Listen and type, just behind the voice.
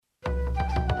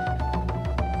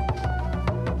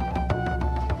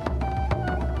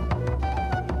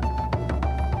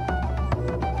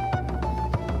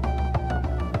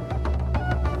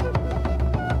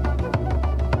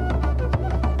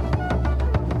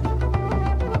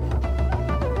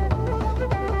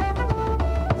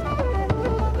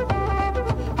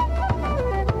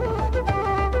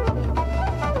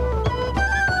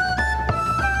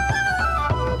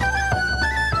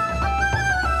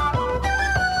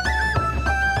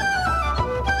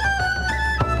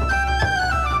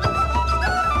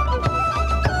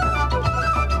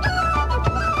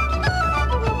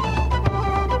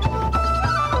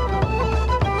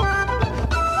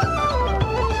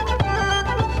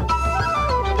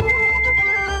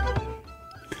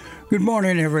Good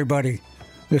morning, everybody.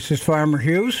 This is Farmer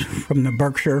Hughes from the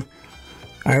Berkshire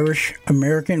Irish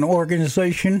American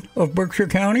Organization of Berkshire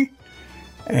County,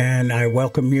 and I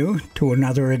welcome you to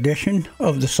another edition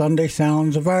of the Sunday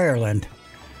Sounds of Ireland.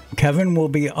 Kevin will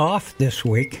be off this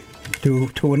week due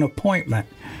to an appointment,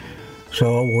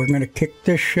 so we're going to kick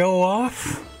this show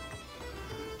off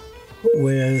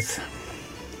with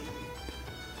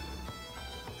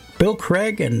Bill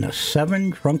Craig and the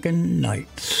Seven Drunken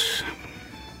Knights.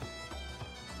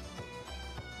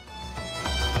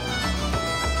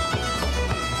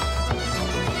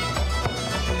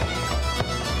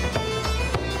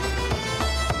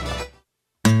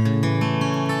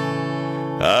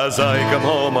 As I come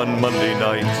home on Monday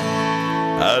night,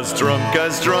 as drunk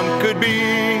could be,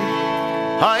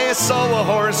 I saw a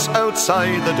horse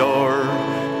outside the door,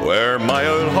 where my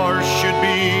old horse should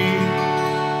be.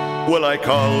 Well, I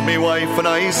called me wife and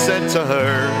I said to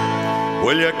her,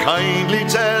 will you kindly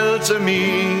tell to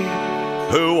me,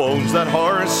 who owns that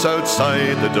horse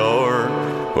outside the door,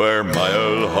 where my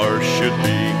old horse should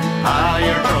be? Ah,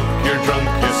 you're drunk,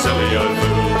 you silly old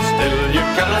fool, still you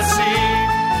cannot see.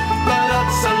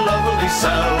 That's a lovely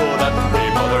sow that me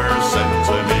mother sent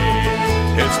to me.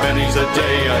 It's many's a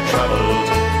day I travelled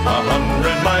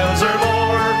 100 miles or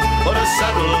more, but a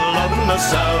saddle on the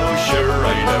sow sure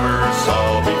I never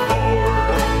saw before.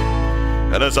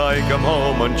 And as I come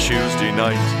home on Tuesday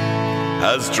night,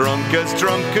 as drunk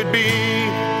could be,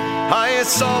 I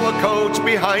saw a coach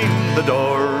behind the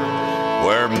door,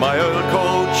 where my old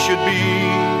coach should be.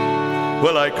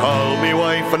 Well, I called me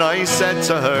wife and I said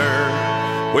to her,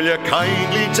 will you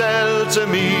kindly tell to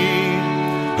me,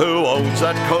 who owns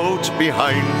that coach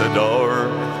behind the door,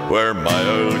 where my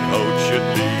old coach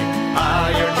should be?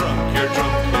 Ah, you're drunk, you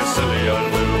silly old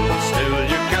fool, still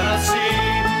you cannot see.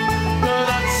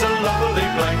 That's a lovely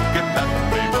blanket that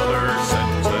my mother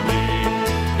sent to me.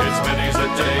 It's many's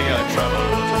a day I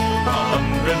travelled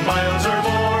 100 miles or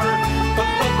more,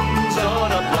 but buttons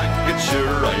on a blanket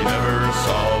sure I never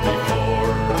saw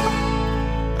before.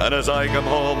 And as I come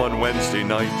home on Wednesday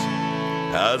night,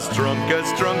 as drunk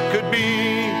could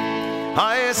be,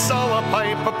 I saw a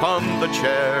pipe upon the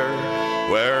chair,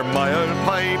 where my old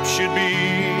pipe should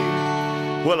be.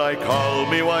 Well, I called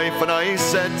me wife and I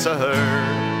said to her,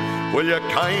 will you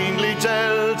kindly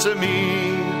tell to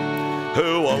me,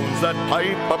 who owns that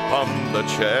pipe upon the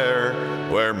chair,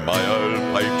 where my old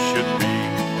pipe should be?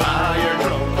 Ah, you're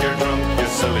drunk, you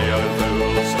silly old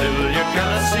fool, still you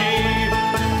cannot see.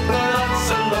 That's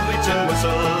a lovely tin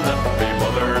whistle that my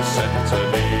mother sent to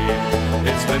me.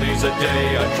 It's many's a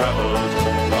day I travelled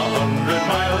 100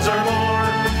 miles or more,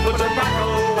 but tobacco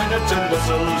in a tin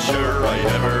whistle sure I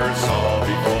never saw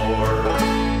before.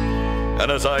 And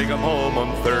as I come home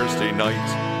on Thursday night,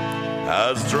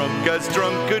 as drunk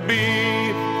could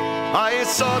be, I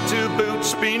saw two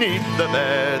boots beneath the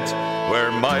bed,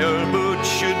 where my old boots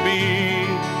should be.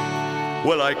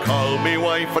 Well, I called me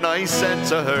wife and I said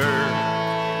to her,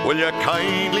 will you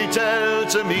kindly tell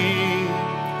to me,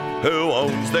 who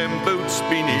owns them boots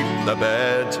beneath the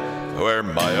bed, where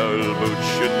my old boots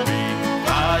should be?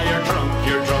 Ah, you're drunk,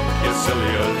 you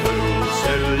silly old fool,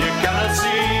 still you cannot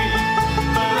see.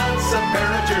 That's a pair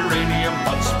of geranium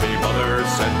pots me mother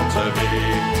sent to me.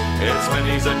 It's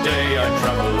many's a day I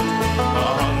travelled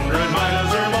 100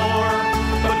 miles or more,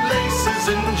 but laces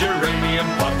in geranium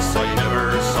pots I never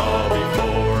saw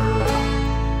before.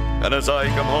 And as I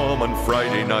come home on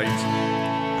Friday night,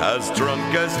 as drunk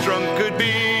could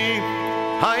be,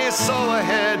 I saw a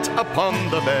head upon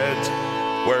the bed,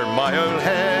 where my old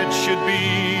head should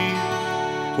be.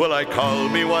 Well, I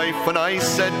called me wife and I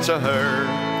said to her,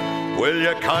 will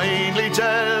you kindly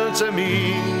tell to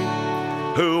me,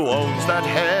 who owns that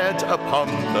head upon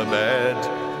the bed,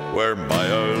 where my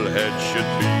old head should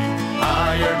be?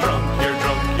 Ah, you're drunk, you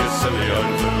silly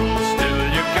old fool, still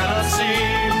you cannot see.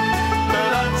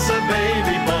 That's a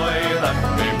baby boy that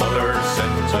my mother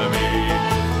sent to me.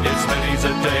 It's many's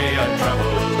a day I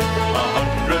travelled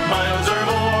 100 miles or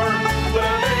more, but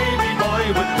a baby boy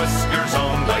with whiskers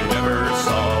on I never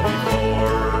saw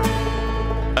before.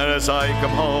 And as I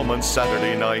come home on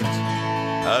Saturday night,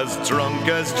 as drunk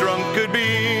could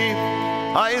be,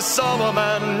 I saw a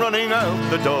man running out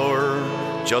the door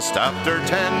just after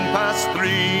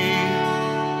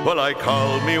 3:10. Well, I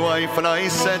called me wife and I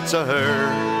said to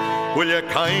her, will you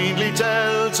kindly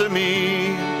tell to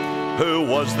me, who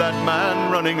was that man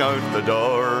running out the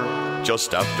door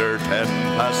just after 3:10?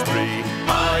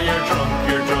 Ah, you're drunk,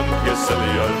 you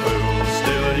silly old fool,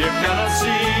 still you cannot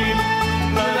see.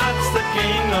 That's the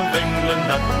King of England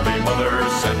that my mother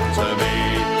sent to me.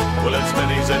 Well, it's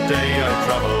many's a day I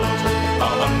travelled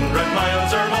 100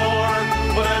 miles or more,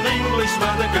 but an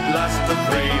Englishman that could last of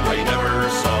three I never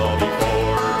saw before.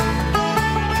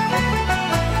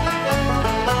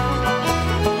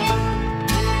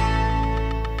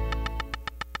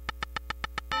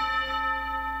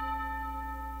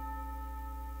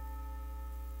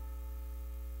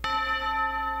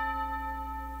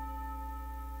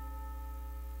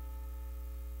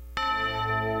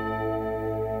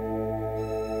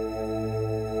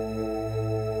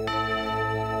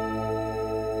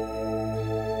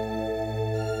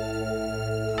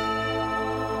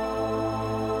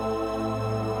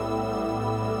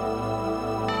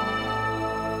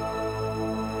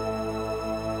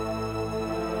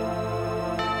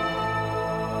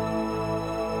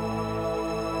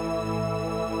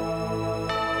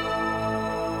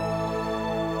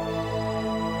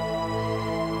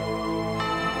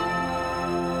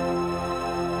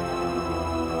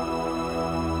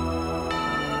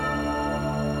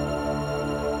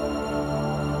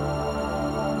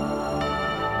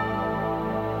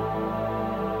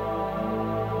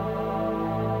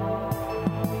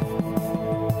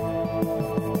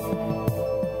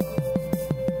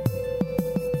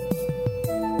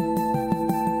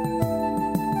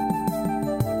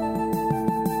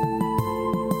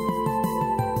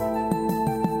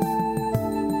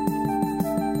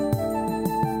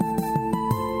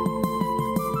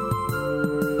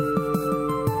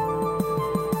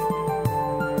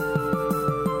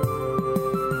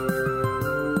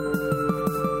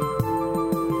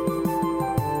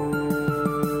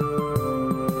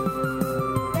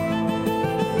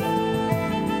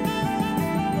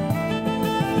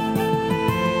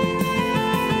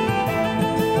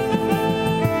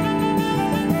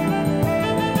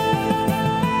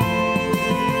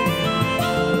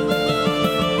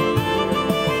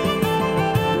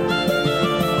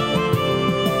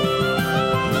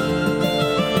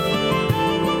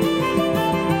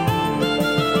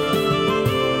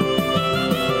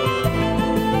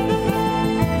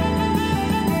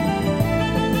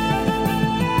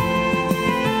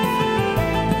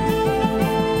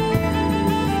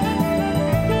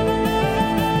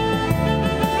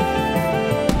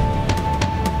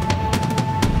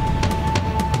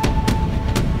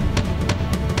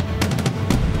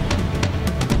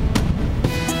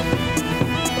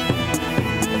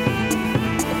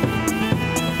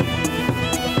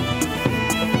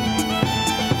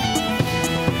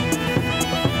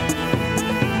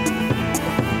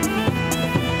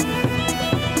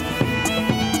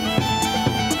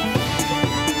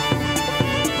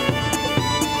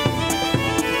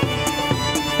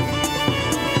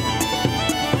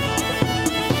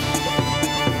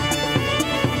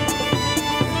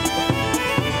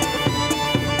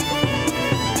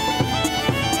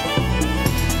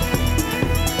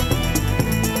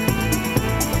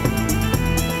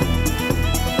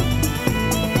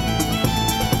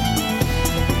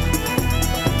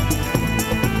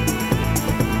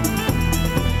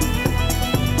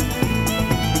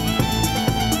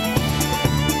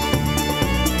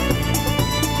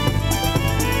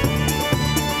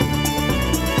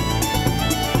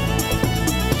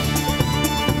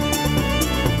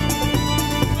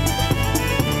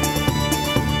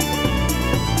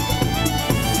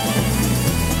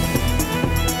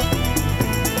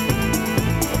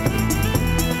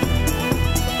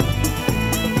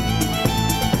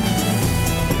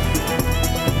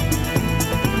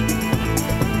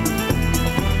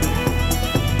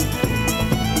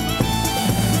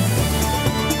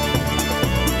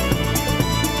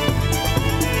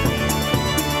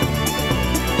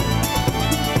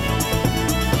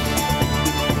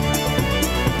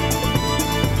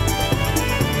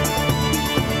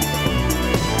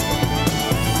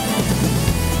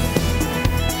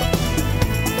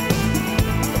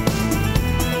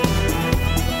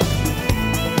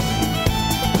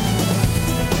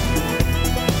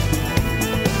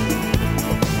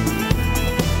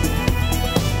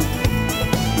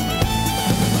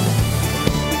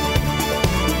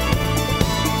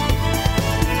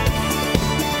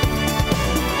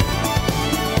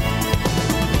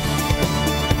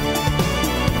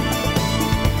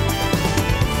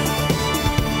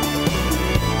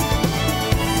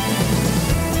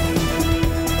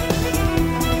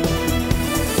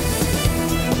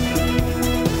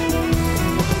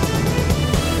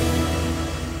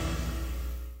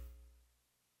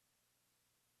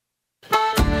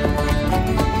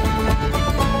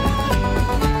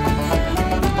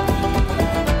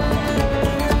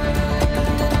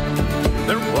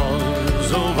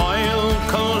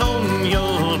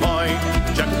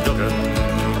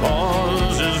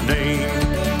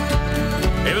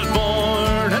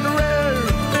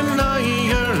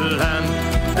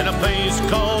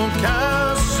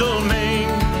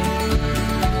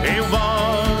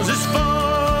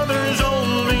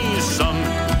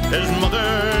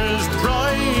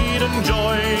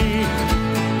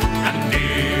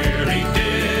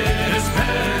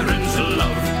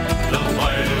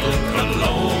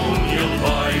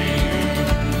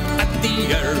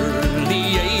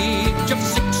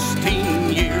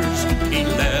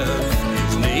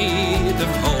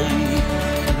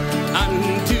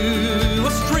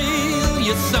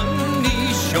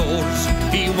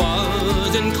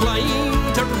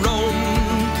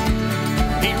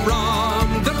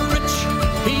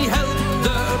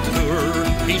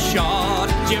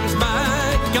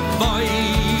 a boy.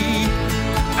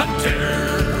 A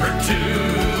terror to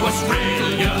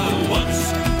Australia was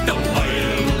the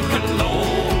wild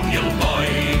colonial boy.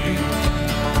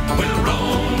 We'll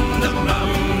roam the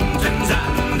mountains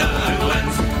and the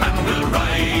glens, and we'll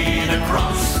ride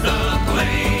across the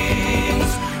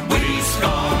plains. We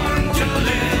scorn to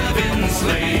live in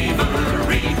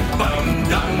slavery, bound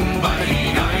down by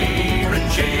iron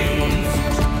chains.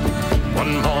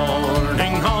 One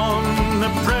morning on the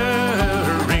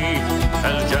prairie,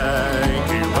 as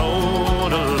Jackie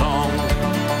rode along,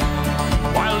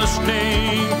 while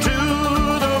listening to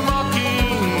the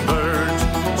mockingbirds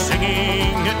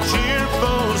singing a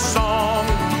cheerful song,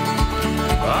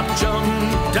 up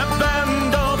jumped a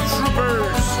band of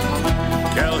troopers,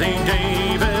 Kelly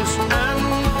Davis and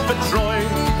Fitzroy.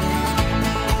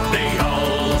 They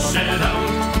all set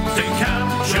out to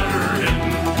capture him,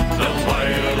 the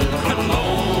wild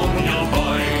colonial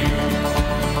boy.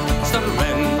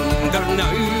 Surrender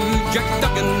now, Jack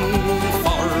Duggan,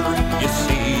 for you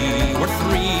see we're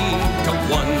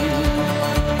 3-1.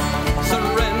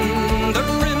 Surrender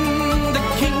in the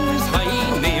King's high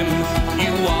name,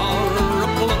 you are a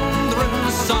plundering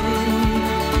son.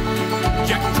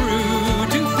 Jack drew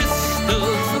 2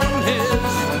 pistols from his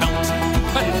belt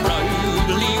and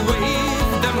proudly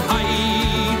waved them high.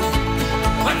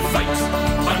 And fight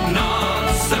but not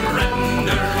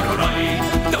surrender, cried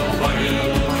the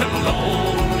wild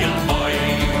colonial boy.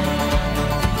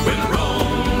 We'll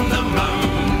roam the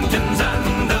mountains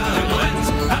and the glens,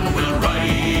 and we'll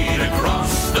ride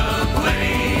across the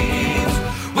plains.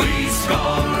 We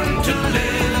scorn to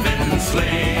live in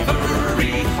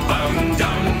slavery, bound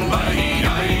down by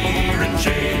iron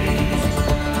chains.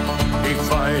 He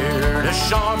fired a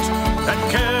shot at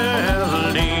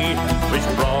Kelly, which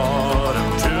brought him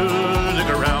to the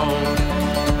ground.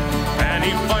 And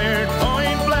he fired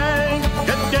point blank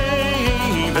at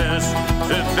Davis,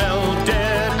 who fell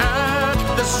dead at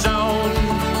the sound.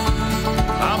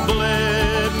 A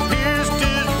bullet pierced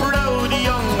his proud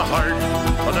young heart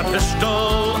on the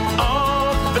pistol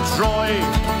of Fitzroy.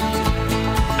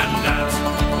 And that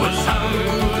was how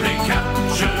they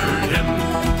captured him,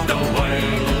 the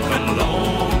wild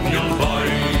colonial boy.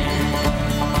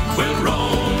 We'll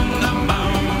roam the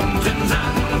mountains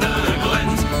and the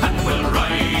glens, and we'll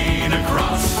ride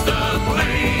across the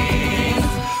plains.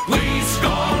 We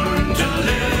scorn to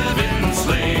live in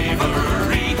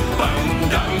slavery, bound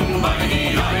down by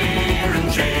iron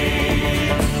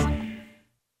chains.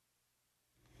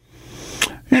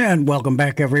 And welcome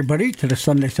back, everybody, to the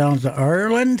Sunday Sounds of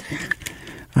Ireland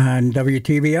on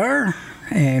WTBR.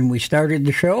 And we started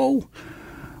the show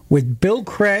with Bill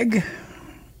Craig,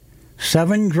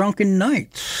 7 Drunken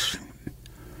Nights.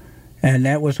 And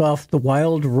that was off the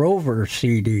Wild Rover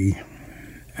CD.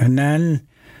 And then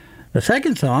the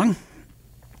second song,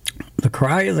 The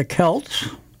Cry of the Celts.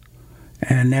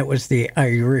 And that was the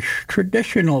Irish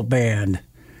Traditional Band.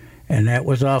 And that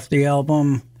was off the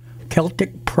album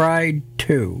Celtic Pride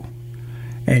 2.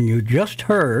 And you just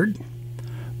heard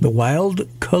The Wild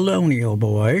Colonial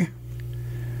Boy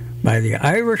by the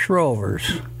Irish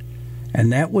Rovers.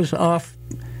 And that was off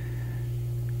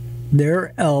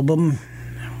their album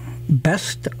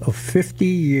Best of 50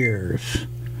 Years.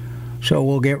 So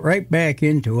we'll get right back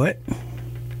into it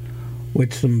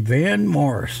with some Van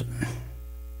Morrison.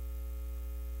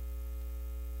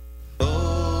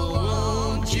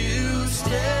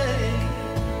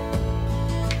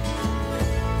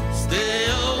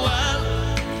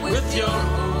 Your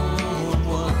own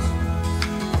ones.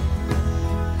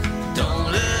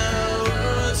 Don't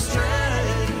ever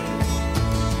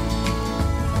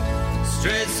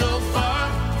stray so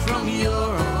far from your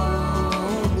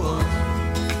own ones.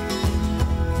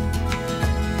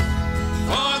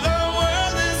 For the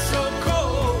world is so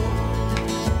cold,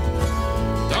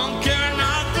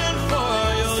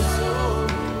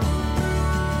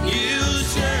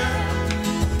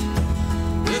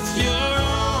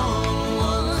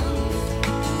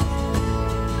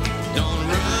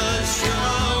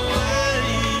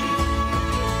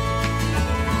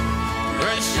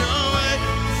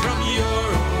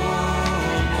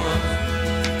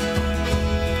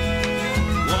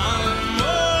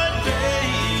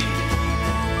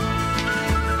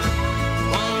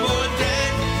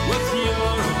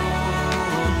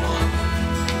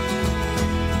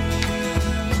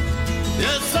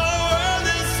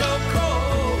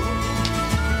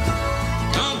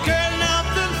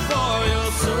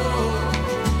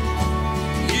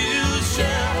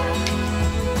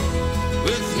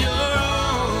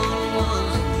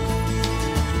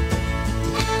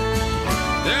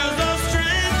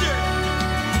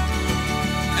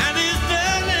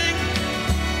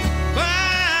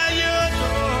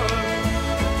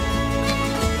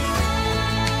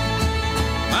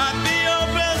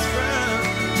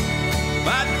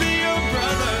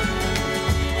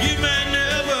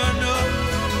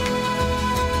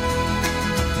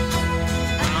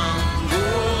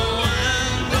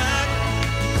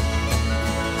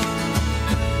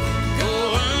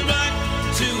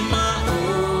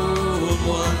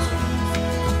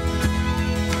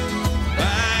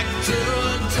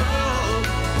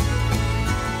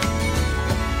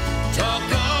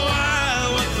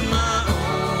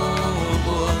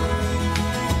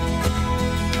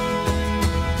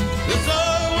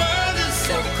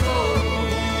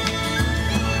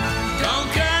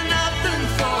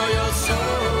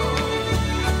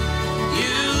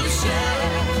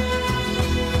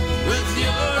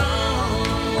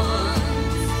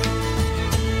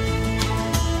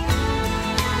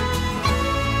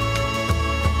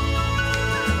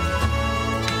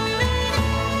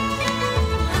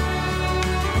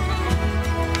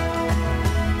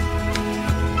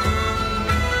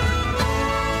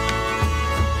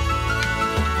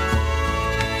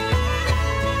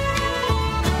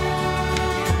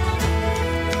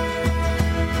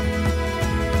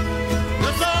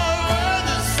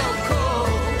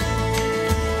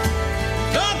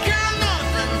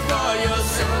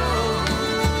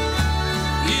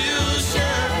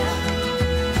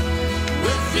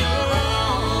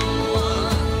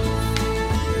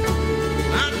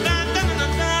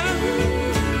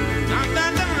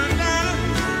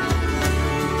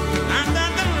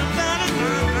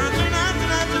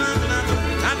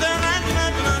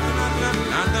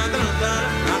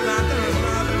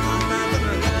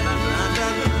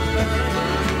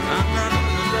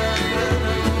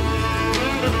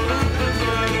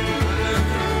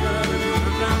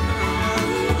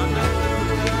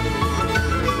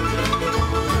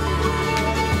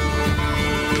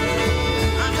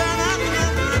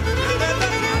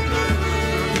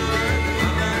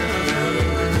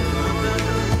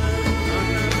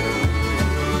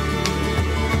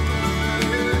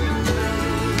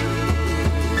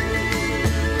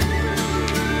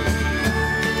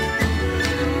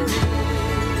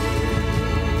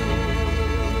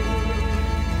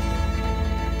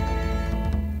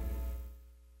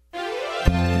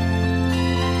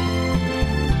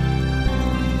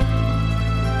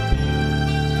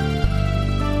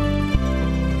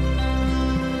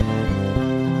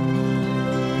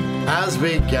 as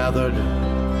we gathered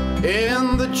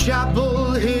in the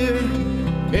chapel here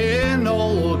in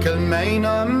Old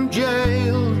Kilmainham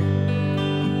jail.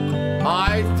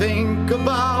 I think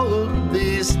about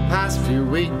these past few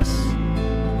weeks,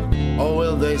 or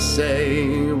will they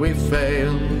say we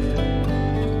failed?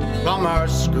 From our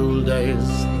school days,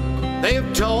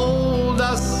 they've told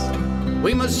us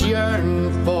we must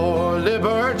yearn for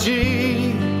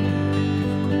liberty.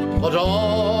 But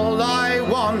all I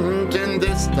want in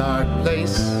this dark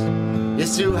place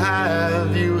is to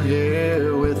have you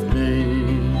here with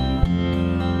me.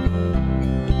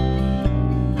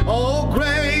 Oh,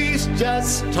 grace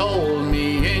just hold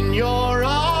me in your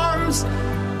arms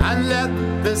and let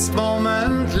this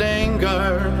moment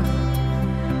linger.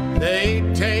 They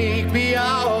take me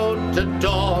out to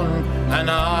dawn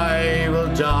and I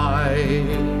will die.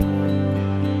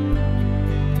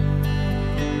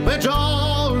 With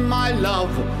all my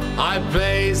love, I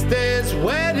place this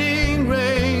wedding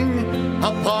ring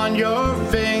upon your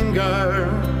finger.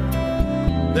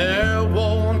 There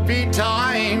won't be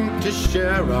time to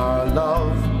share our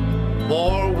love,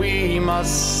 for we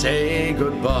must say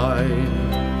goodbye.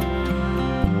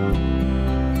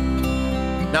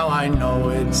 Now I know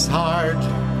it's hard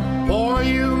for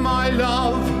you, my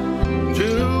love,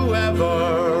 to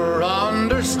ever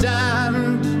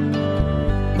understand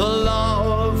the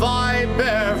love I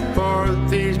bear for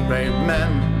these brave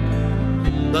men,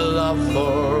 the love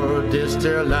for this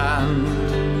dear land.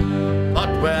 But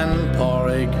when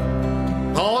Porrig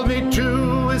called me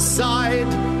to his side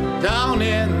down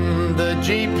in the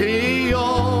GPO,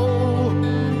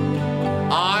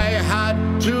 I had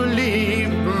to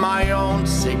leave my own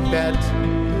sick bed.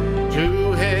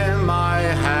 To him I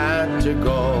had to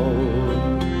go.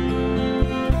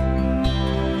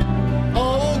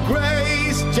 Oh,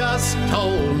 grace just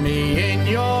hold me in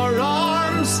your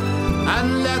arms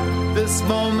and let this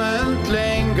moment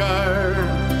linger.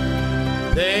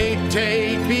 They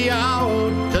take me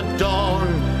out to dawn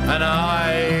and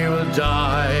I will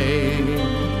die.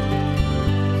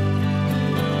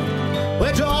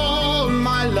 With all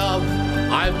my love,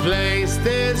 I place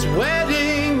this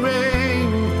wedding ring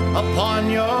upon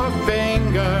your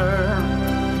finger.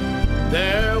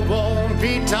 There won't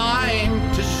be time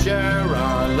to share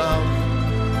our love,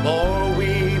 for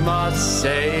we must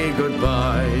say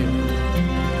goodbye.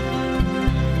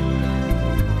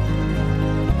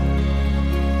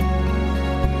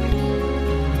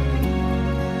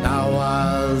 Now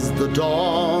as the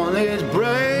dawn is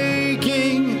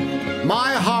breaking,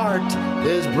 my heart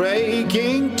is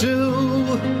breaking too.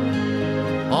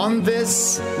 On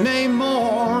this May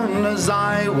morn as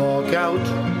I walk out,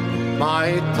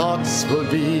 my thoughts will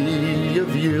be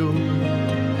of you.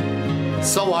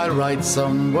 So I'll write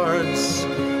some words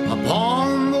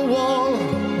upon the wall,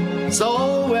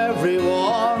 so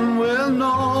everyone will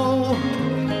know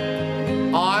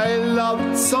I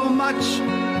loved so much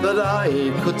that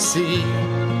I could see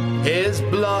his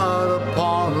blood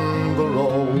upon the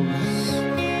rose.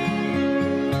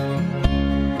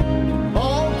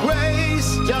 Oh,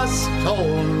 grace, just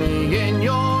hold me in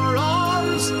your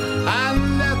arms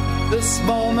and let this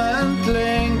moment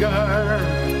linger.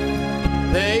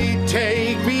 They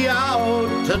take me out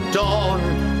to dawn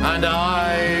and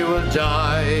I will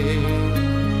die.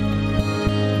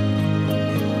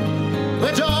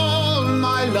 With all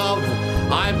my love,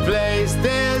 I place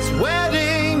this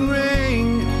wedding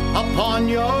ring upon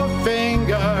your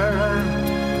finger.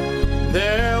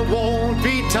 There won't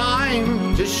be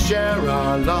time to share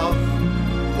our love,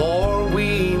 for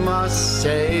we must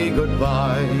say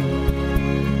goodbye.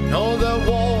 No, there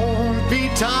won't be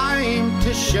time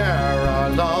to share our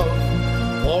love,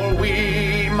 for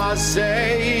we must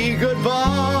say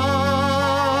goodbye.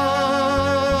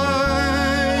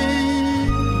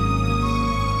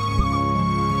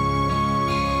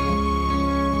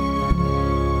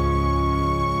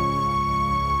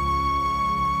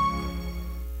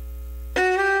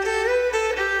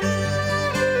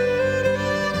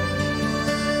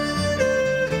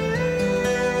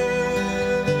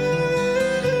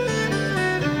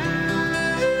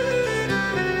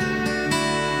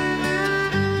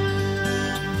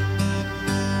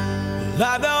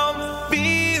 I don't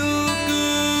feel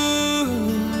good.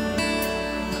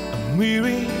 I'm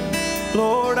weary,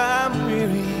 Lord, I'm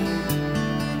weary.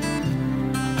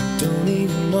 I don't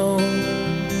even know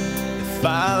if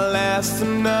I'll last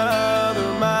another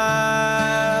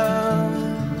mile.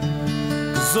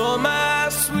 'Cause all my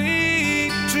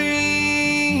sweet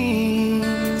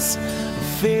dreams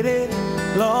faded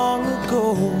long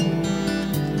ago.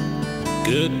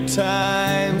 Good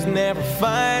times never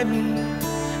find me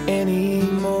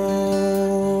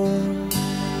anymore.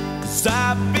 'Cause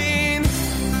I've been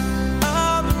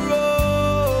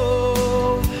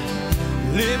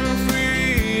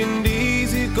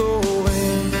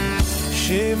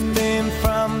shifting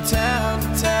from town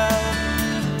to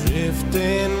town,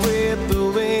 drifting with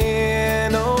the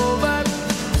wind. Oh, but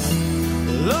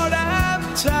Lord, I'm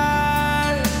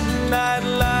tired and I'd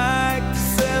like to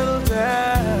settle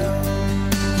down,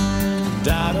 and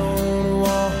I don't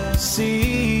want to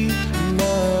see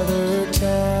another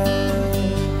town.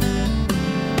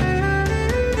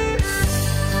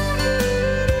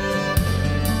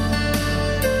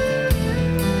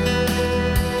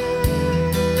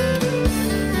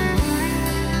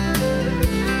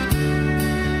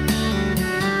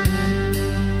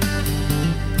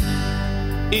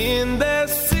 In the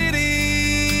city,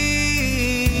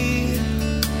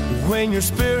 when your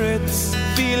spirit's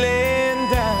feeling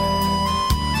down,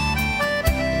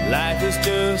 life is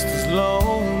just as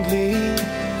lonely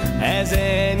as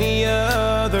any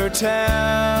other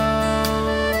town.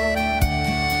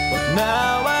 But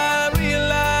now I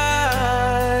realize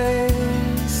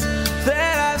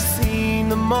that I've seen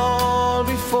them all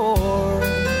before,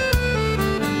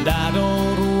 and I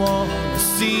don't want to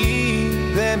see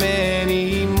them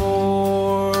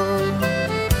anymore.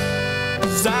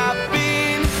 'Cause I've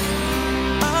been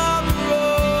on the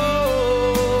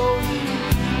road,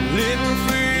 living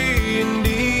free and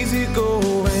easy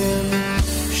going,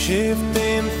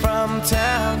 shifting from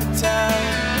town to town,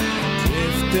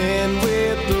 drifting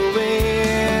with the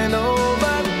wind. Oh,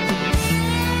 but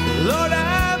Lord,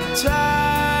 I'm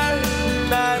tired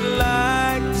and I'd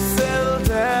like to settle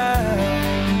down,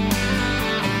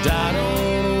 and I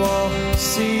don't want to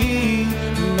see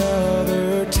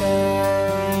another town.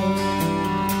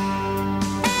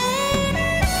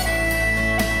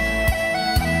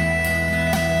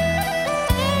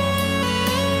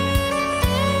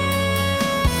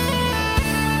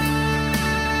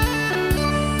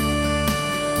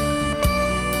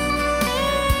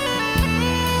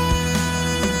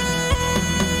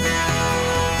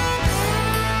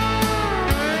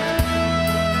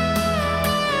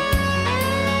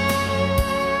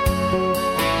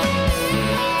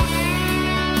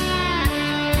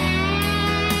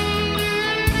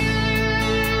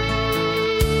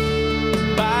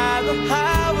 By the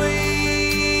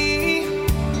highway,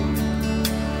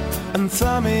 I'm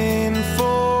thumbing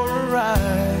for a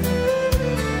ride.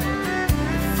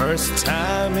 First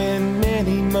time in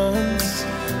many months,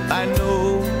 I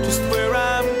know just where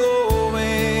I'm going.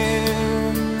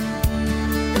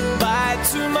 By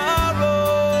tomorrow,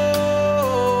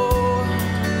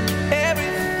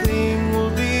 everything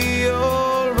will be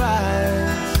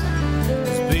alright.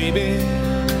 'Cause baby,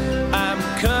 I'm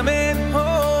coming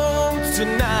home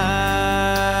tonight.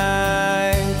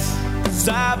 'Cause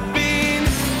I've been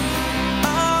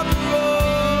on the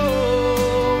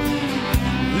road,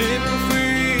 living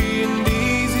free and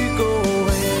easy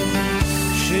going,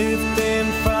 shifting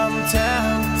from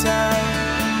town to town,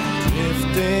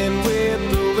 drifting with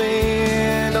the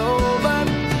wind. Oh, but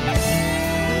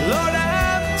Lord,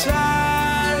 I'm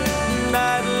tired and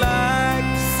I'd like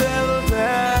to settle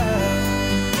down,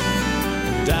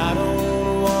 and I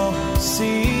don't want to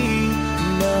see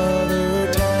another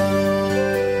town.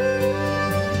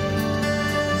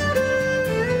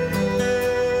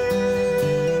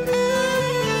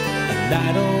 And I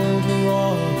don't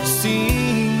want to see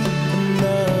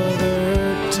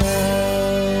another town.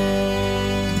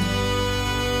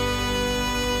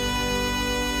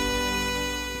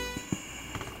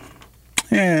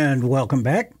 And welcome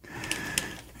back.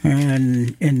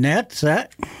 And in that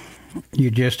set, you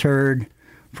just heard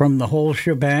From the Whole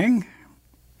Shebang.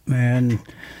 And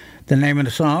the name of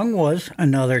the song was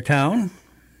Another Town.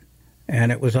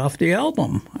 And it was off the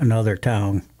album Another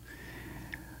Town.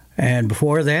 And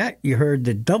before that, you heard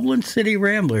the Dublin City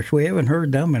Ramblers. We haven't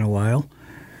heard them in a while.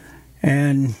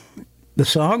 And the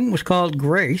song was called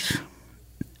Grace.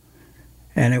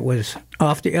 And it was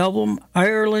off the album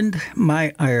Ireland,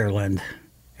 My Ireland.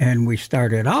 And we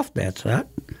started off that set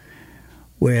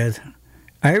with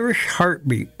Irish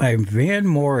Heartbeat by Van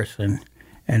Morrison.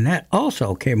 And that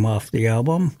also came off the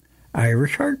album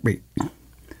Irish Heartbeat.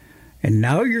 And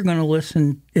now you're going to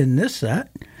listen in this set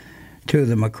to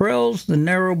the McCrells, the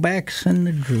Narrowbacks, and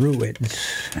the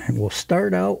Druids. And we'll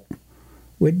start out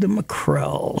with the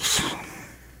McCrells.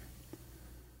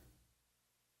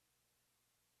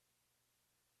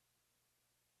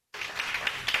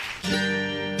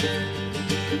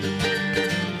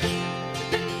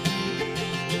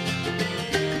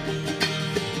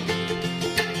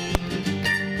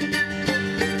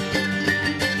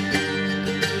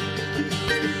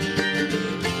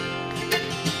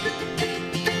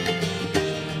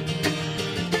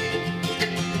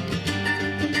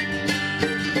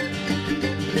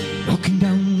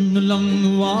 Along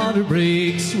the water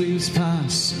breaks, waves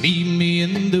pass, leave me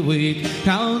me in the wake,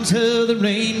 down to the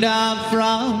rain down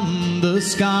from the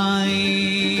sky.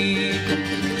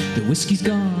 The whiskey's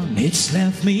gone, it's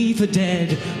left me for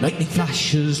dead. Lightning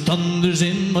flashes, thunders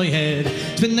in my head.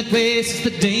 It's been that way since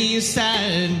the day you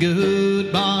said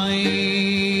goodbye.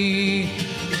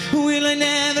 Will I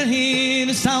never hear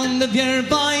the sound of your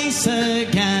voice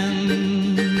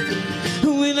again?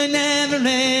 Will I never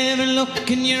ever look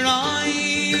in your eyes?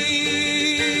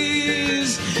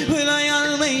 Will I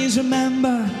always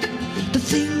remember the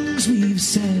things we've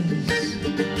said?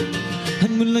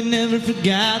 And will I never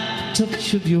forget the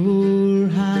touch of your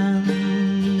hand?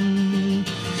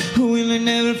 Will I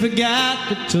never forget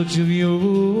the touch of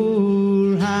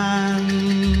your hand?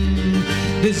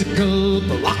 There's a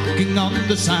couple walking on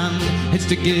the sand. It's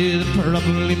together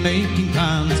probably making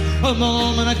plans. A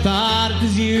moment I thought it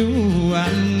was you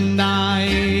and I.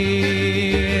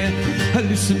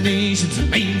 Hallucinations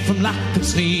remain from lack of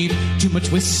sleep. Too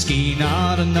much whiskey,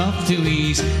 not enough to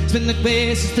ease. It's been that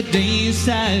way since the day you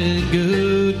said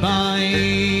goodbye.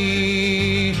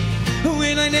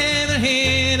 Will I never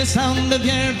hear the sound of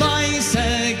your voice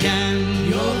again?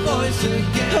 Your voice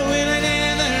again. Will I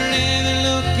never ever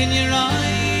look in your eyes?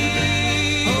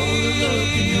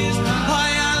 I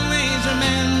always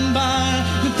remember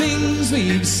the things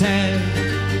we've said.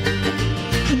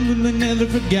 And will I never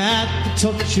forget the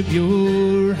touch of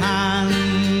your hand?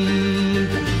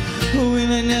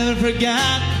 Will I never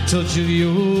forget the touch of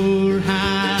your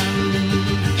hand?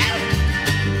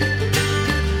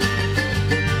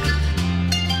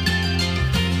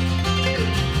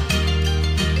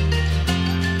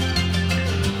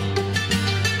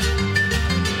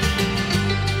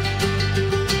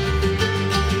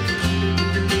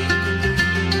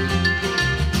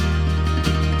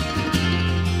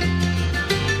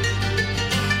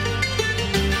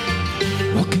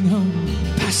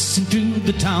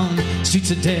 The town,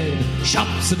 streets are dead,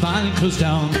 shops have all closed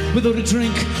down. Without a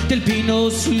drink, there'll be no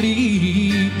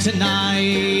sleep tonight.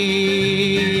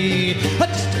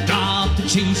 Just a drop to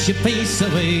chase your face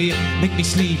away, make me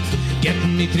sleep, get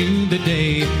me through the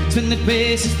day. It's been that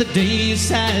way since the day you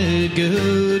said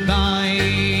goodbye.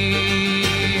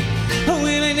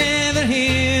 Will I never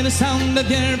hear the sound of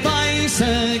your voice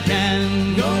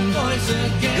again? Your voice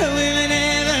again. Will I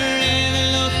never ever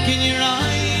look in your eyes?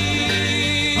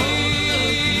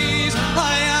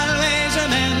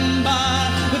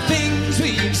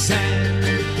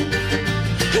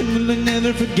 And will I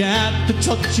never forget the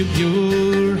touch of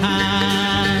your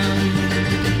hand?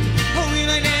 Oh, will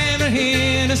I never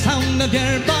hear the sound of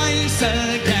your voice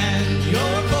again?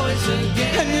 Your voice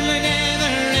again. And will I never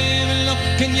ever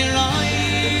look in your eyes?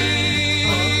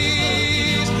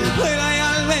 Will I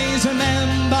always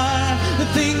remember the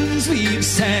things we've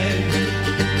said?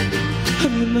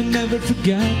 And will I never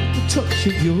forget the touch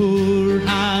of your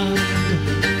hand?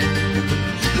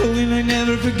 Will I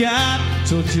never forget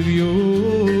the touch of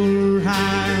your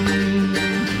hand?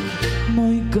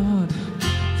 My God,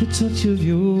 the touch of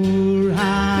your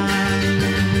hand.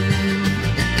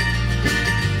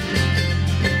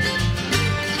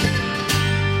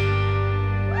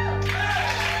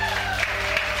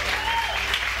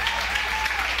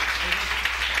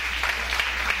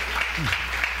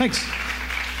 Thanks.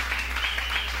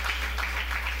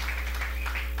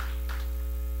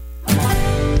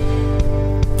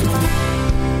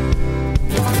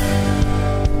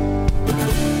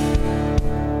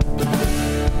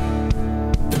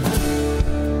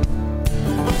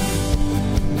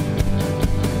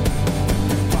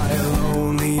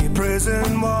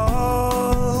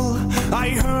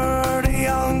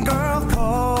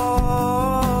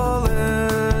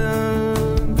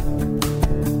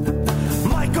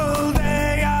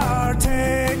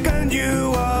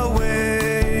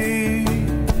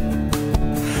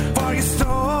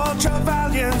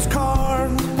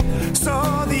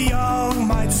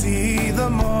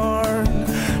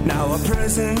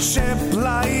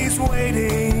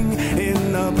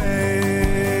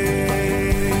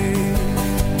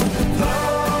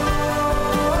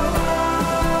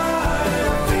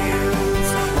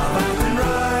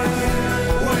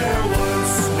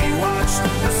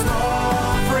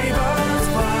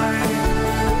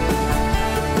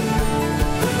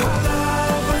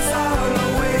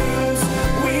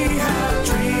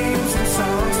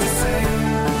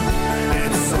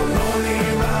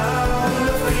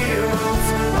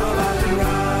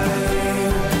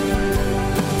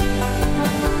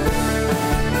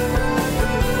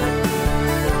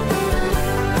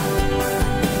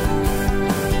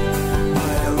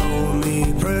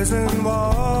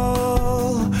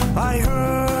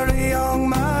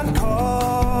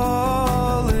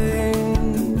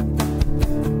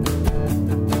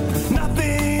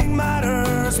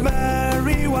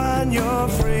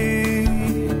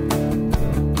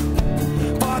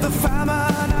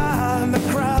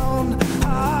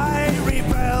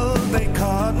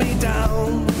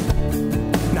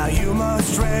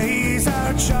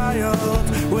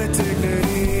 love with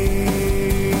dignity.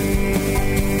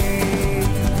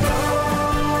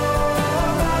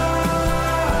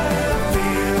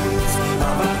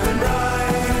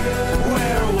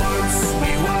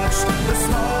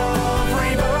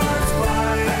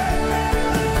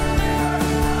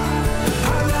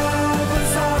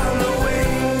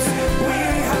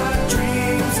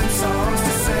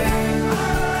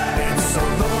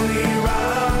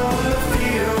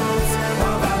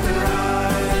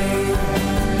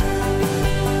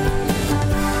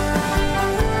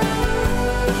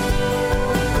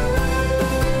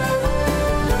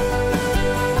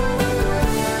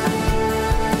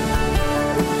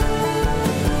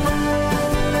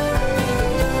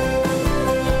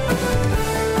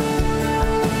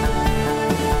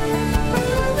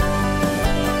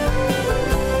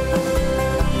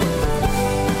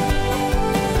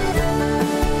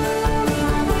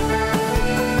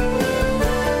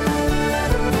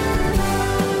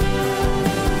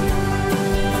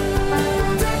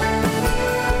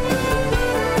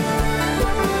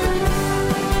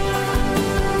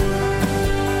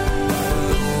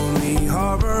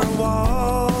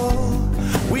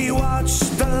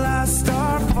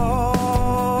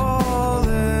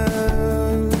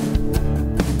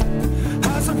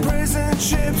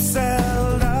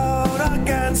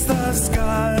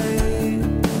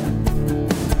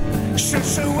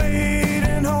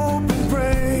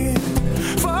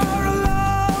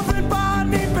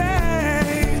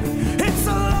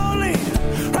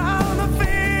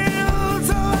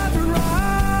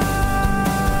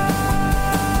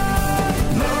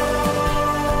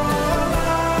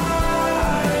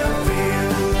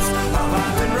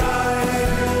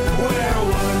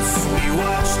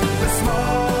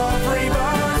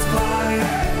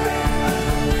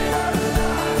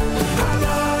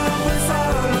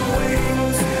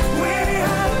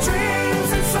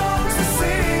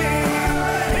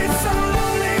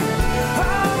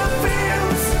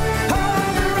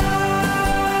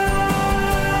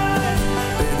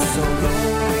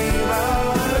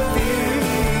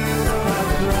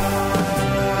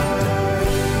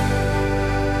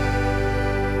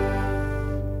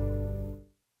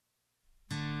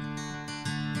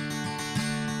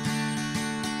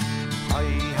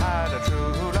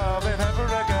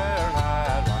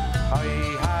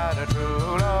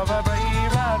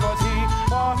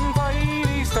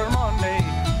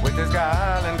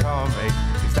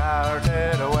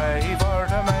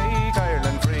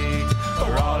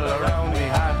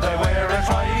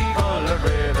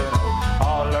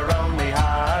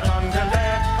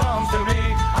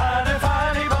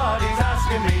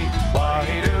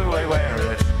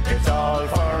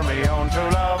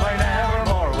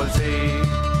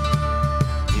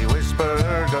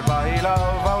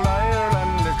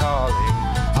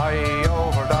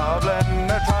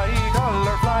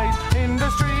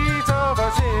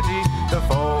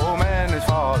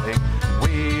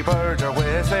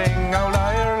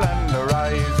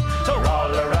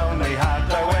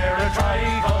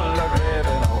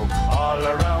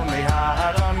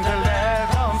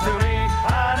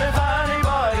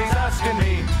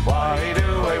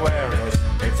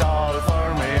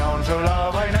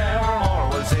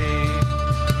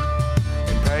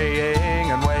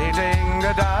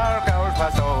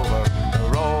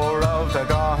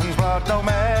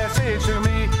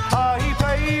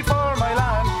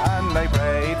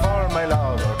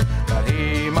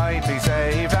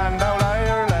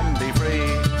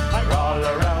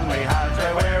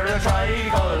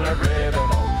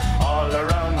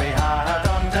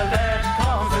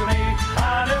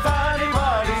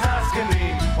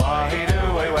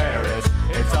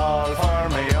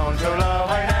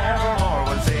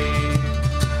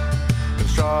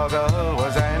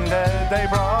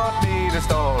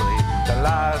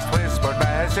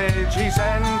 She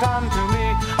sent unto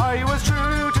me, I was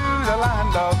true to the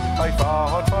land of, I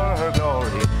fought for her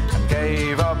glory, and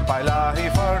gave up my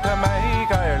life for to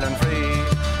make Ireland free.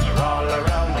 All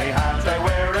around me hat I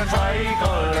wear a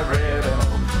tricolour ribbon,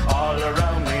 all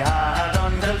around me hat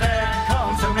until death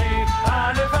comes to me,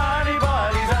 and if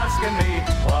anybody's asking me,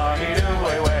 why do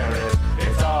I wear it,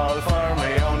 it's all for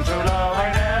my own true love I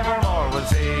never more will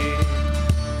see.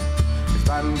 His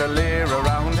bandolier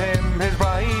around him, his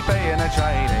bright bayonet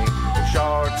shining,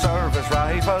 short service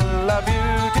rifle, a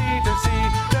beauty to see.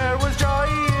 There was joy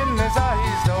in his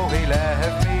eyes, though he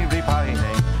left me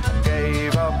repining, and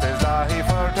gave up his life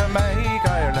for to make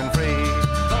Ireland free.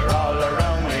 For all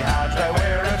around me hat I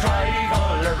wear a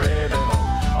tricolour ribbon,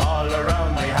 all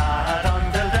around me hat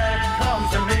until death comes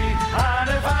to me, and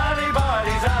if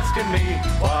anybody's asking me,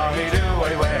 why do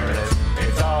I wear it,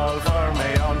 it's all for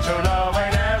my own true love I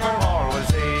never more will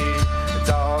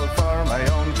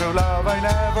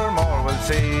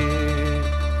sea.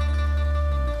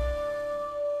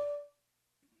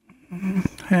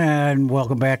 And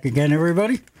welcome back again,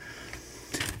 everybody.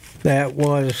 That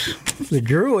was the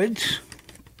Druids,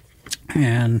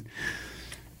 and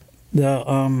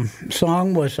the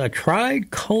song was A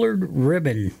Tri-Colored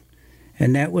Ribbon,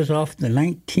 and that was off the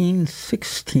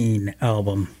 1916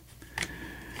 album.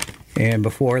 And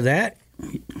before that,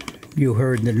 you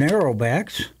heard the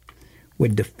Narrowbacks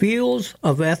with The Fields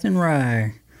of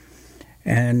Athenry,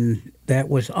 and that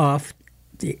was off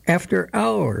the After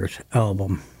Hours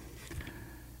album.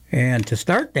 And to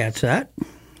start that set,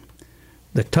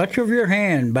 The Touch of Your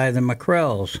Hand by the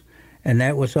McCrells, and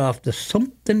that was off the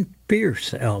Something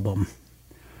Fierce album.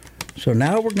 So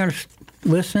now we're going to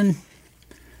listen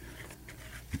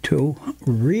to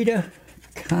Rita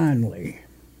Conley.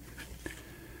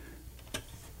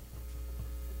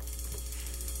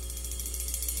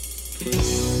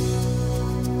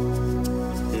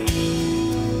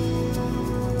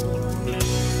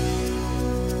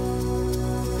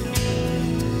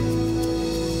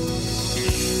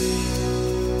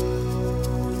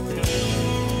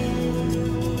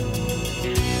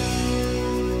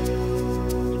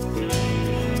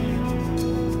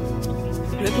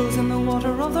 Ripples in the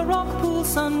water of the rock pool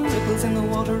sun, ripples in the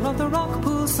water of the rock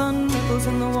pool sun, ripples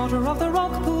in the water of the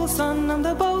rock pool sun, and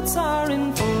the boats are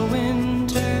in for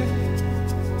winter.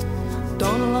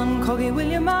 Donal Coggy, will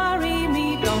you marry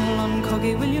me? Donal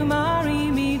Coggy, will you marry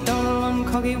me? Donal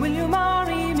Coggy, will you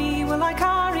marry me? Will I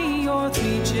carry your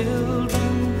 3 children?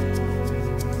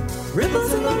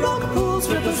 Ripples in the rock pools,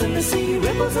 ripples in the sea,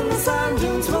 ripples in the sand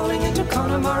dunes rolling into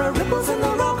Connemara. Ripples in the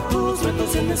rock pools,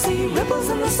 ripples in the sea, ripples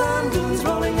in the sand dunes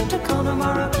rolling into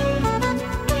Connemara.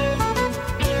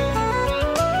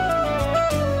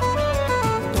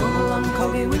 Donal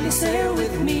Coggy, will you sail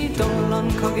with me? Donal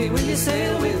Coggy, will you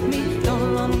sail with me?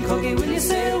 Donal Coggy, will you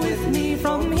sail with me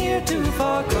from here to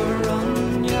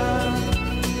Facarunja?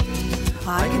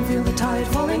 I can feel the tide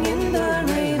falling in the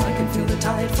rain, I can feel the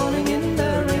tide falling in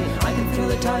the rain, I can feel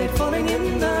the tide falling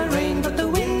in the rain, but the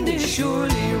wind is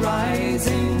surely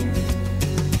rising.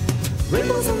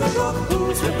 Ripples in the rock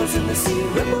pools, ripples in the sea,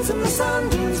 ripples in the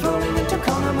sand dunes rolling into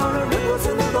Connemara. Ripples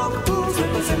in the rock pools,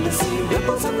 ripples in the sea,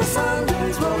 ripples in the sand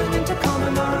dunes rolling into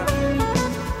Connemara.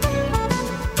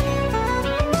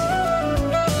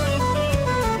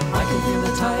 I can feel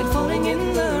the tide falling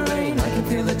in the rain, I can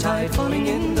feel the tide falling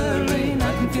in the rain,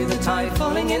 I can feel the tide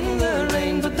falling in the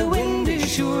rain, but the wind is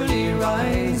surely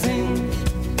rising.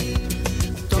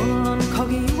 Donal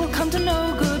Coggy, you will come to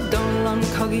no good, Donal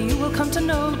Coggy, you will come to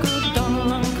no good,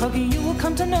 Donal Coggy, you will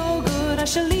come to no good, I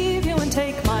shall leave you and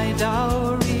take my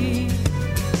dowry.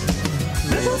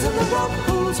 Ripples in the rock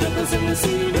pools, ripples in the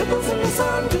sea, ripples in the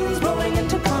sand dunes rolling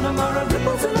into Connemara.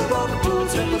 Ripples in the rock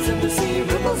pools, ripples in the sea,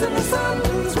 ripples in the sand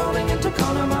dunes rolling into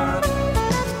Connemara.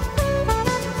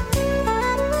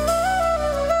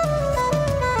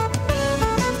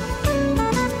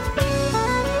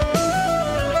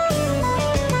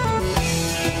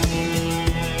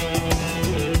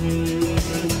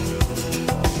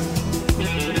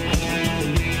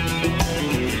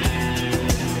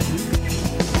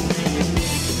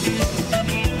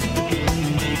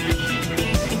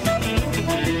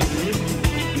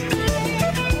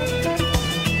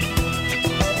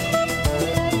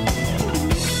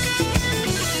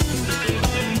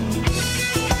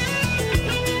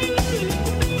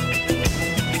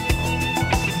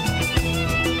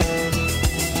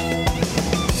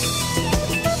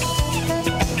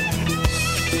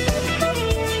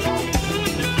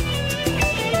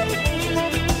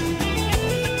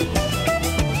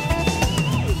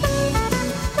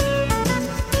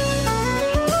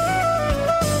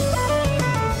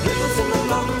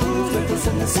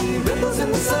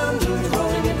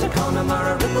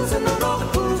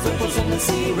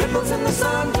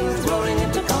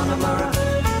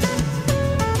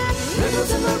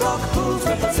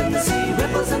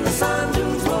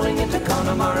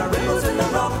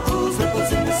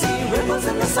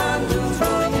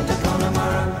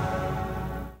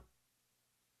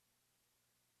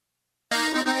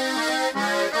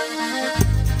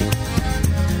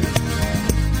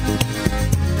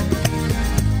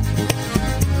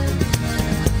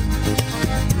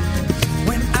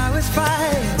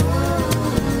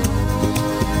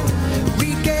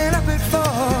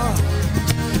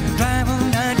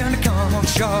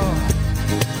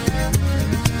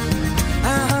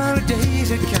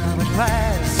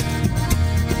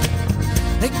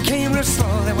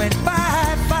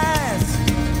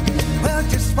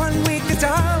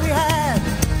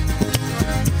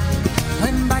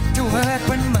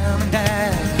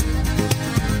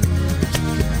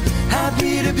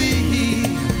 Happy to be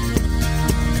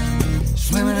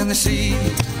the sea.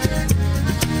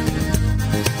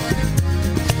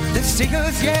 The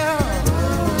seagulls yell,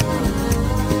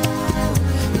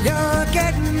 you're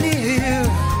getting near.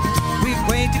 We've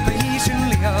waited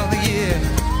patiently all the year,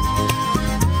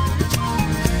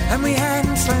 and we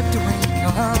hadn't slept a wink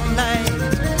all night.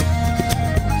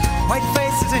 White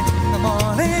faces in the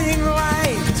morning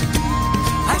light.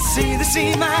 I see the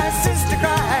sea, my sister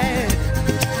cried.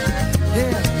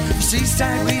 Yeah,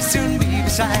 seaside we soon be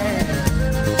beside.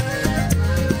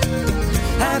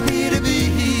 Happy to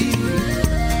be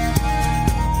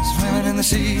swimming in the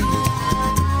sea.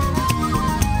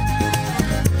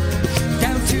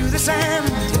 Down to the sand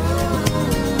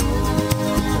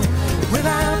with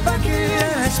our bucket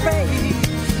and a spade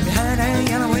behind a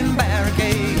yellowing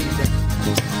barricade.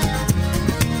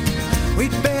 We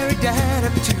buried Dad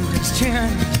up to his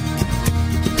chin,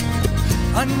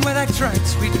 and with our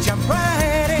trunks we jump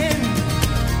right in.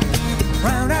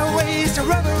 Round our waist a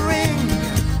rubber ring,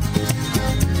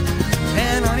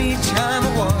 and on each arm a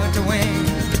water wing.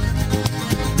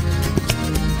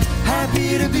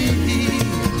 Happy to be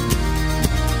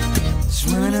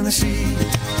swimming in the sea.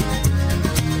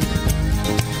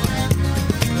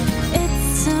 It's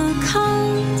so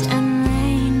cold and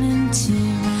raining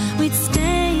too. We'd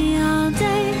stay all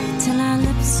day till our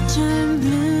lips turn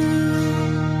blue.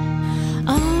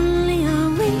 Only a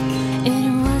week,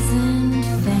 it wasn't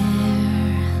fair.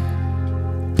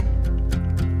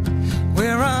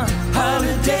 We're on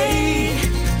holiday,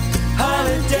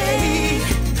 holiday,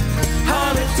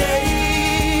 holiday,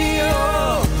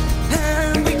 oh,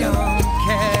 and we don't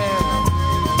care.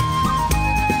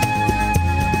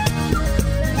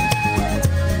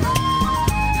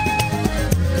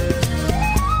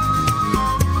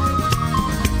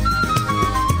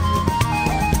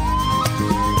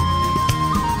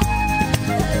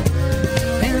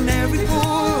 In every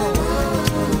pool,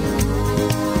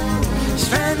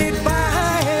 stranded by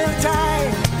high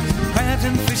tide, crabs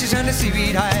and fishes under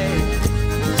seaweed hide.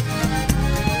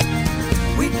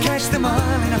 We catch them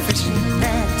all in a fishing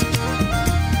net,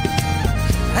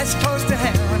 as close to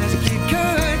heaven as a kid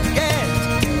could get.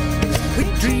 We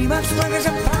dream of smugglers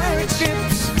and pirate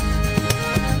ships,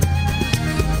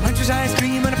 lunches, ice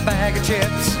cream, and a bag of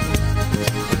chips.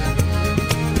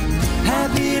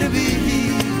 Happy to be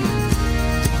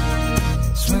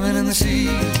swimming in the sea.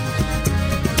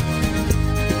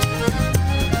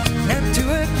 Never to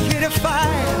a kid of 5,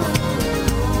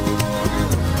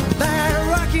 that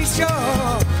rocky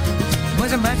shore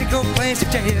was a magical place of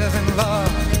tales and lore.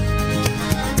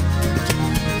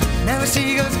 Now the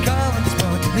seagulls call and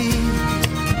sport to me.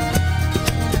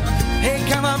 Hey,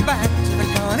 come on back to the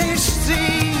Cornish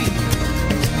sea.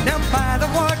 Down by the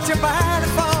water, by the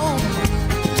foam.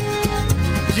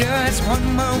 Just one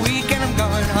more week and I'm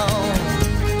going home.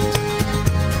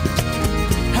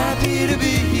 Happy to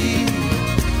be,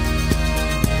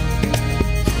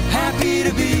 happy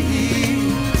to be.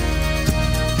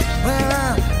 Well,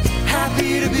 I'm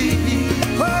happy to be,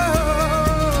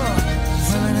 whoa,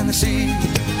 swimming in the sea,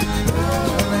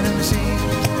 swimming in the sea,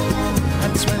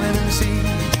 I'm swimming in the sea,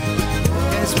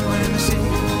 yeah, swimming in the sea,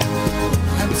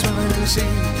 I'm swimming in the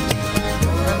sea,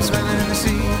 I'm swimming in the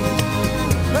sea,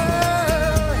 whoa,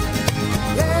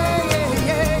 yeah, yeah,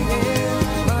 yeah, yeah,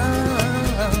 whoa,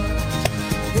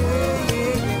 yeah, yeah,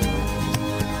 yeah,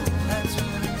 I'm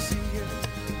swimming in the sea, oh,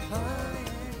 yeah.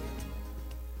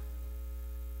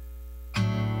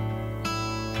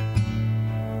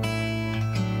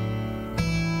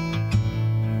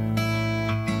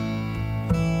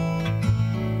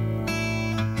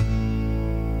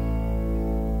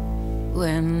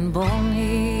 When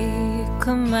Bonnie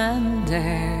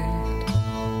commanded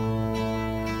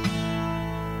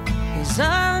his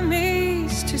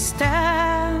armies to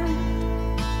stand,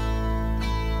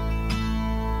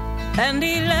 and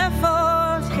he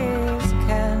leveled his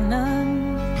cannon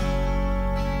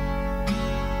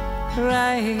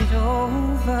right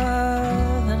over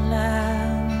the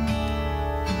land.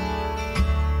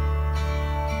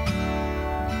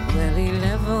 Well, he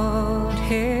leveled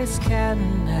his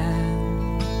cannon,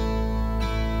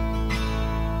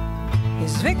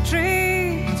 his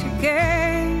victory to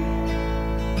gain,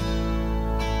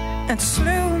 and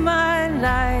slew my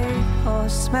light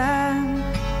horseman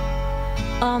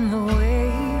on the way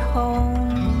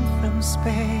home from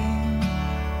Spain.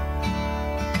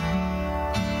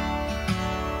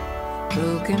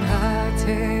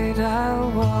 Broken-hearted I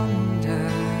wander,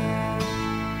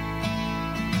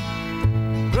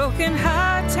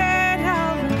 broken-hearted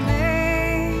I'll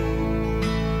remain,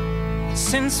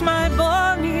 since my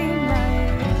Bonnie night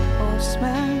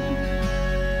horseman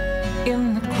in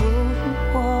the cruel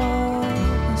war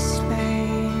was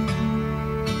slain.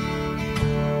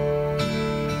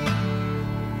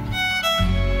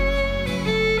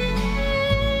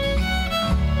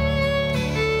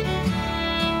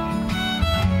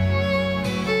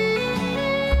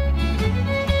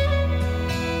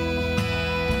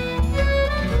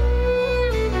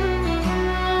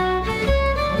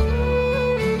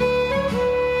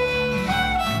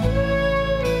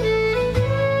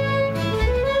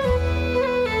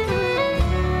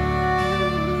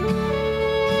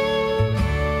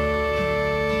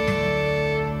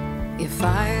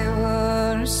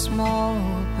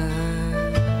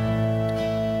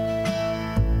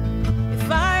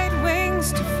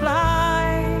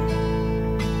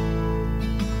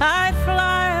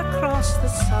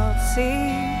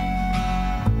 sea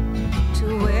to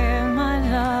where my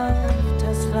love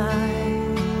does lie.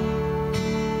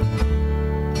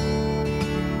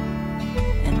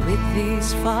 And with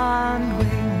these fond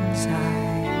wings I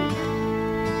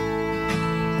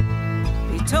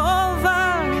beat over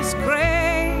his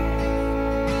grave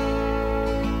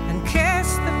and kiss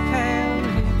the pale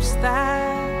lips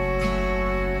that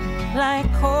lie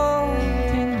cold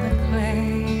in the clay.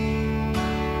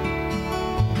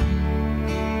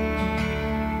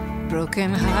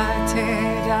 Broken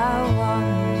hearted I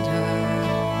wander,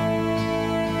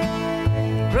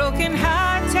 broken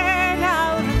hearted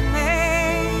I'll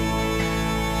remain,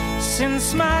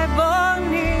 since my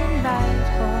bonny light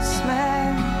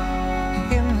horseman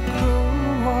in the cruel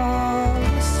war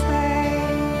was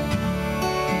slain.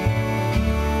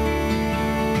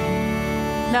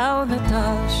 Now the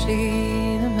dove she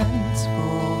laments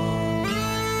for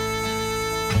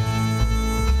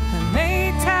her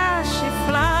mate as she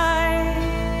flies.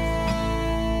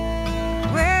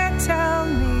 Where, tell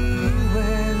me,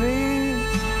 where is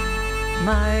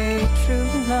my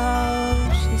true love,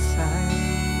 she sighs.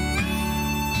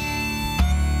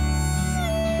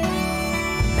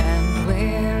 And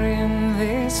where in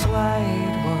this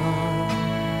wide world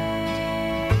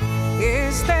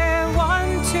is there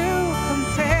one to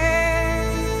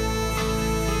compare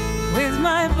with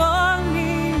my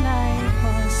bonny night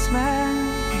horseman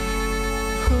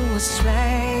who was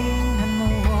slain in the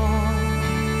war?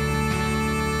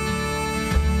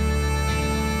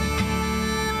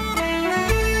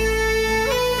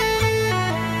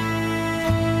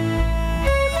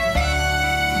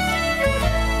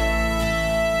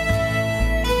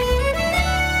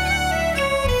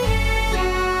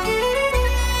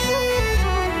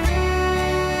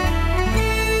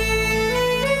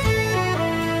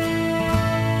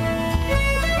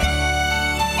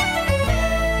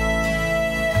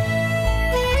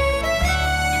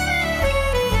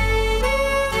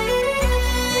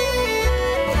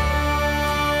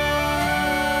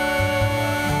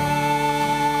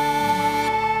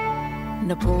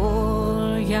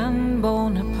 Napoleon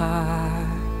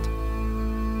Bonaparte,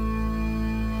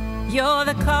 you're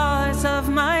the cause of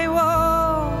my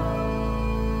woe,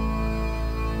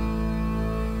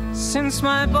 since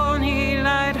my bonny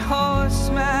light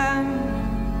horseman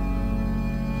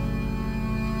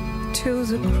to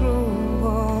the cruel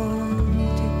war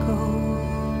did go.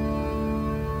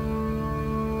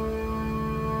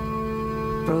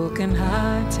 Broken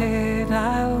hearted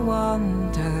I'll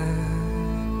wander,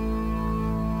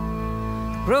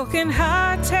 broken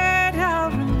hearted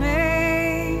I'll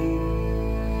remain,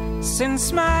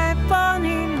 since my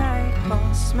bonny night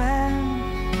horseman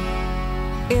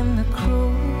in the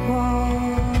cruel war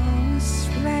was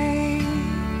slain.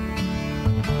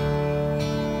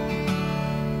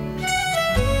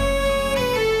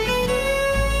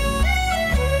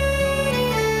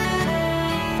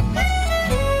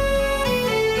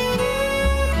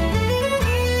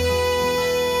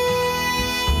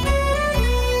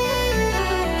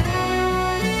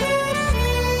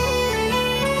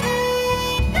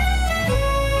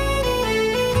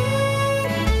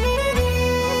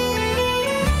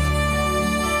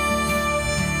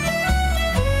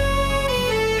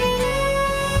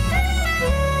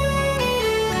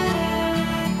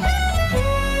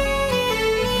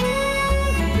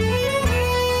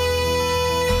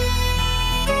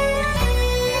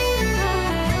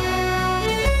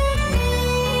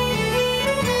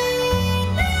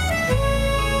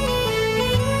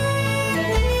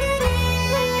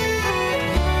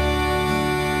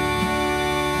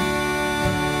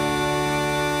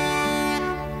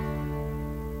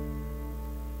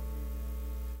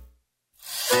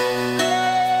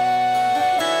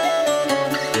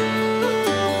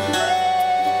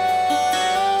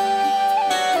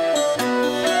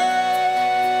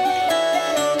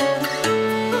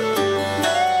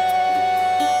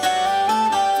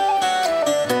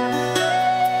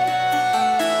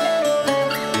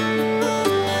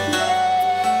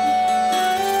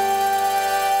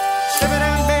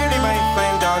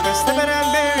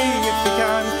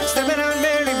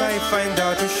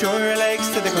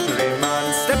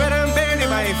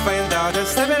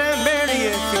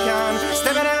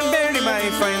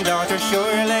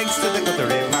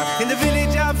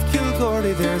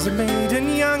 There's a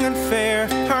maiden young and fair,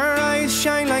 her eyes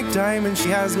shine like diamonds, she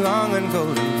has long and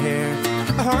golden hair.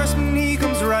 A horseman he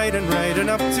comes riding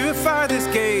up to farthest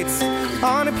gates,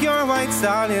 on a pure white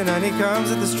stallion, and he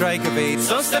comes at the strike of 8.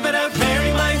 So step it out,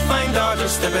 Mary, my fine daughter,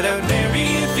 step it out, Mary,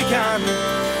 if you can.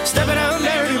 Step it out,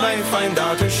 Mary, my fine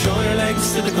daughter, show your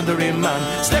legs to the country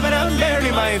man. Step it out,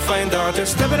 Mary, my fine daughter,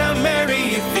 step it out,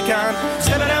 Mary, if you can.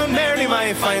 Step it out, Mary,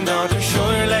 my fine daughter,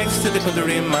 show your legs to the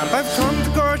country man. I've come to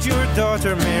court your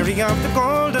daughter, Mary, of the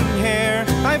golden hair.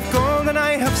 I've gold and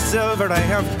I have silver, I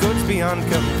have goods beyond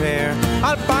compare.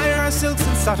 I'll buy her silks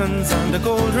and satins and a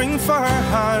gold ring for her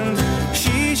hand.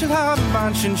 She shall have a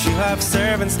mansion, she'll have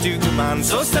servants to command.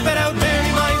 So step it out,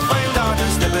 Mary, my fine daughter,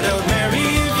 step it out, Mary,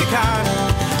 if you can.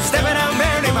 Step it out,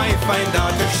 Mary, my fine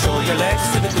daughter, show your legs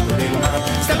to the country man.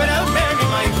 Step it out, Mary,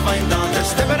 my fine daughter,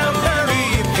 step it out, Mary,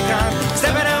 if you can.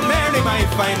 Step it out, Mary, my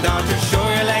fine daughter, show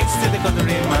your legs to the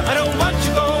country man. I don't want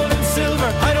your gold and silver,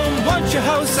 I don't want your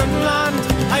house and land.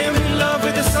 I am in love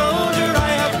with a soldier,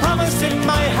 I have promised in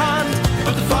my hand.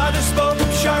 But the father spoke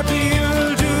up sharply,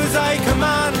 you'll do as I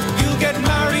command. You'll get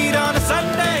married on a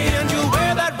Sunday and you'll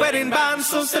wear that wedding band.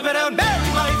 So step it out, Mary,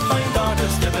 my fine daughter,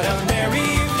 step it out, Mary,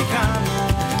 if you can.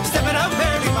 Step it out,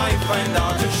 Mary, my fine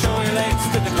daughter, show your legs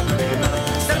to the country man.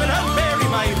 Step it out, Mary,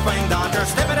 my fine daughter,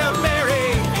 step it out,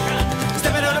 Mary, if you can.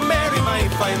 Step it out, Mary, my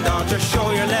fine daughter,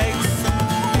 show your legs.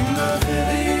 In the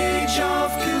village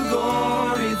of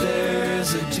Kilgore,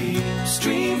 there's a deep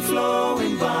stream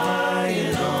flowing by,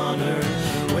 and on her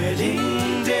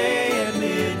wedding day at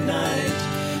midnight,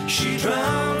 she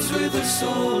drowns with a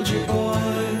soldier boy.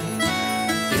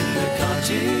 In the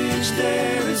cottage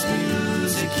there is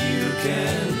music, you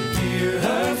can hear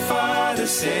her father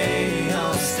say,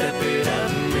 I'll step it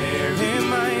up, Mary,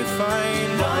 my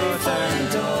fine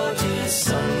daughter,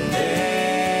 Sunday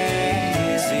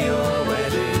is your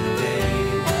wedding day.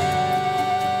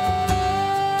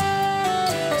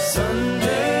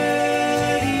 Sunday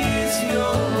is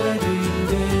your wedding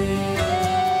day.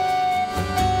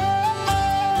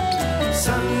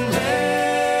 Sunday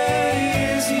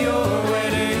is your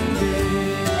wedding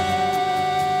day.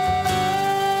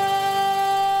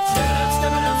 Step it up,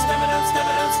 step it up, step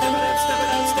it up, step it up, step it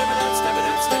up, step it up, step it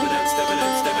up, step it up, step it up, step it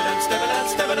up, step it up, step it up,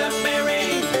 step it up, Mary.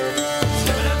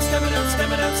 Step it up, step it up,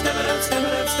 step it up, step it up, step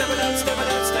it up, step it up, step it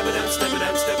up, step it up, step it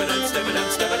up, step it up, step it up,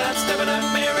 step it up, step it up,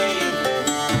 Mary.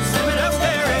 Step it up,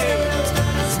 Mary.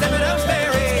 Step it up,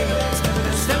 Mary.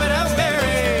 Step it up,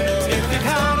 Mary. If you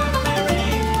can,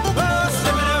 Mary. Oh,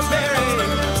 step it up, Mary.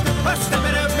 Oh, step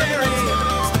it up, Mary.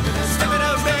 Step it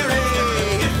up, Mary.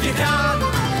 If you can.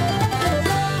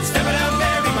 Step it up,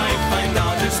 Mary, my fine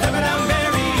daughter. Step it up,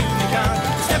 Mary, if you can.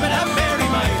 Step it up, Mary,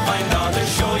 my fine daughter.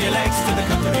 Show your legs to the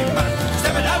country man.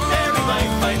 Step it up, Mary, my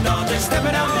fine daughter. Step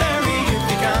it up, Mary, if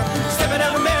you can. Step it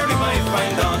up, Mary, my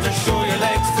fine daughter. Show your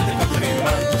legs to the country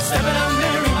man. Step it up,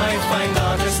 Mary, my fine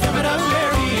daughter. Step it up,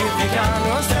 Mary, if you can.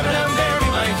 Oh, step it up, Mary,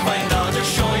 my fine daughter.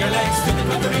 Show your legs to the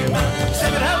country man.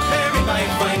 Step it up, Mary, my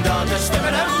fine daughter. Step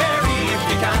it up, Mary, if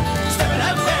you can. Step it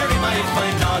up, Mary, my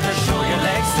fine daughter. Show your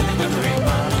legs to the country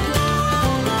man.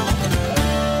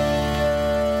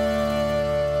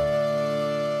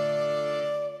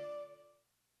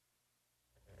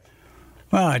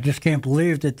 Well, I just can't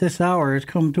believe that this hour has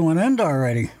come to an end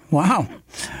already. Wow.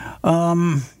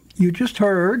 You just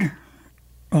heard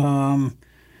the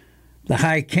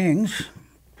High Kings,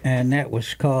 and that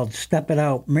was called Step It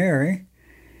Out, Mary,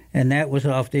 and that was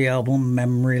off the album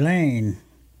Memory Lane.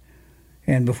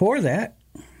 And before that,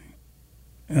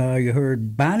 you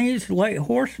heard Bonnie's Light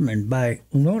Horseman by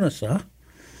Lunasa,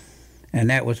 and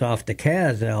that was off the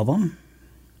Kaz album.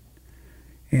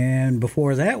 And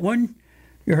before that one,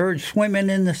 you heard Swimming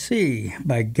in the Sea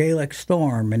by Gaelic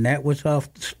Storm, and that was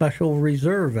off the Special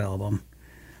Reserve album.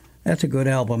 That's a good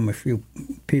album if you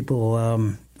people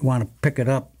want to pick it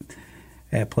up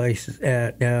at places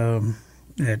at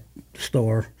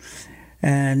store.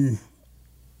 And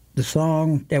the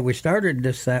song that we started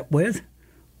this set with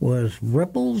was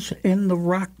Ripples in the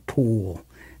Rock Pool,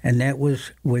 and that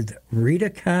was with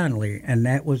Rita Conley, and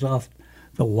that was off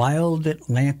the Wild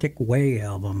Atlantic Way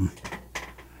album.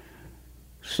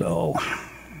 So,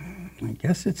 I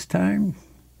guess it's time.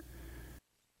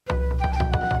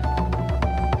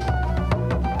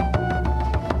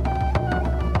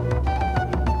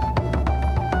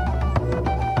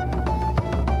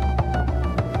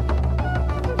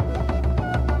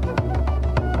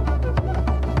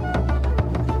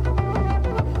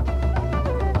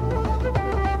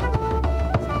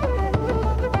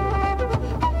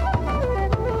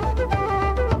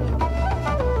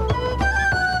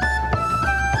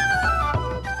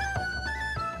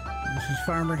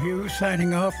 Farmer Hughes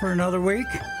signing off for another week.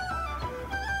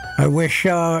 I wish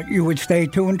you would stay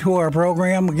tuned to our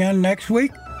program again next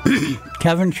week.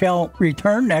 Kevin shall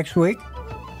return next week.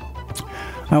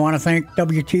 I want to thank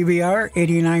WTVR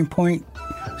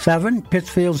 89.7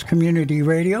 Pittsfield's Community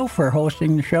Radio for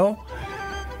hosting the show.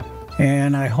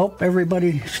 And I hope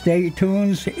everybody stay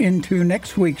tuned into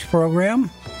next week's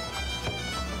program.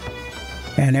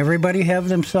 And everybody have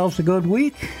themselves a good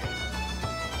week.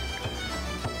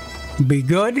 Be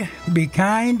good, be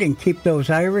kind, and keep those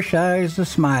Irish eyes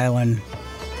a-smiling.